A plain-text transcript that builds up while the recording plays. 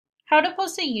How to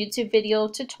post a YouTube video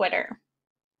to Twitter.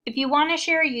 If you want to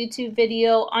share a YouTube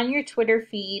video on your Twitter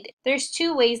feed, there's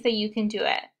two ways that you can do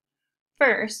it.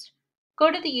 First, go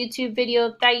to the YouTube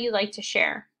video that you'd like to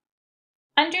share.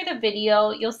 Under the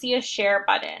video, you'll see a share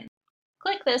button.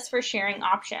 Click this for sharing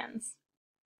options.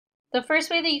 The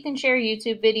first way that you can share a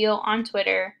YouTube video on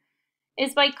Twitter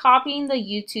is by copying the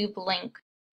YouTube link.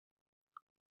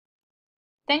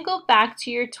 Then go back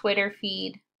to your Twitter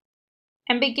feed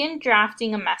and begin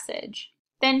drafting a message.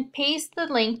 Then paste the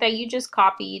link that you just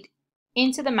copied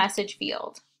into the message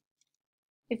field.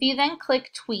 If you then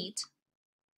click tweet,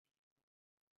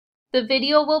 the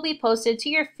video will be posted to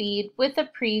your feed with a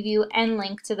preview and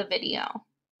link to the video.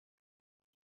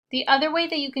 The other way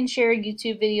that you can share a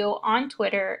YouTube video on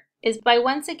Twitter is by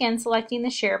once again selecting the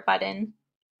share button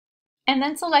and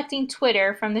then selecting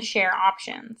Twitter from the share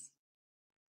options.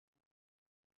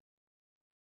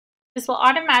 This will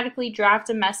automatically draft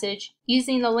a message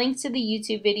using the link to the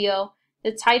YouTube video,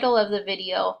 the title of the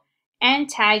video, and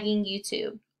tagging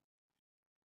YouTube.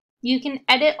 You can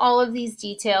edit all of these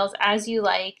details as you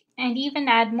like and even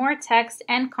add more text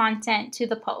and content to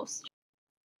the post.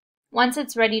 Once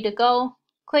it's ready to go,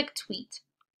 click tweet.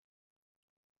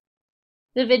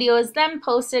 The video is then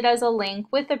posted as a link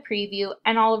with a preview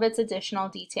and all of its additional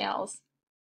details.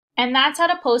 And that's how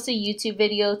to post a YouTube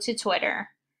video to Twitter.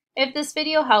 If this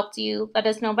video helped you, let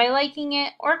us know by liking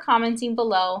it or commenting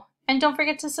below, and don't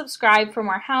forget to subscribe for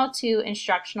more how-to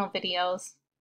instructional videos.